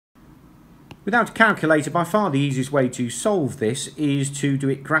Without a calculator, by far the easiest way to solve this is to do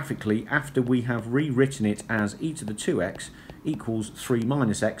it graphically after we have rewritten it as e to the 2x equals 3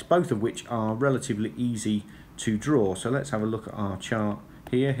 minus x, both of which are relatively easy to draw. So let's have a look at our chart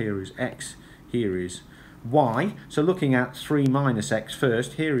here. Here is x, here is y. So looking at 3 minus x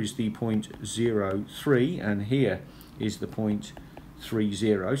first, here is the point 0, 3, and here is the point 3,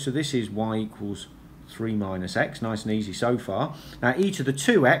 0. So this is y equals 3 minus x, nice and easy so far. Now e to the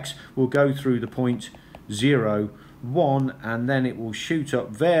 2x will go through the point 0, 1, and then it will shoot up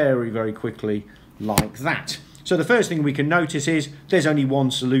very, very quickly like that. So the first thing we can notice is there's only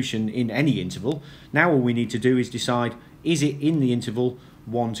one solution in any interval. Now all we need to do is decide, is it in the interval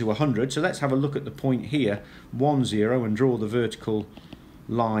 1 to 100? So let's have a look at the point here, 1, 0, and draw the vertical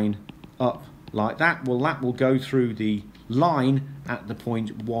line up like that. Well, that will go through the line at the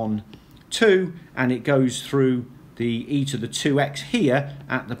point 1, 2, and it goes through the e to the 2x here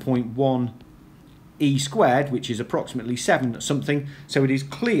at the point 1 e squared, which is approximately 7 something. So it is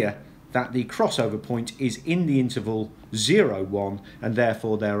clear that the crossover point is in the interval 0, 1, and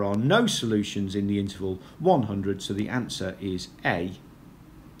therefore there are no solutions in the interval 100, so the answer is A,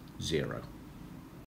 0.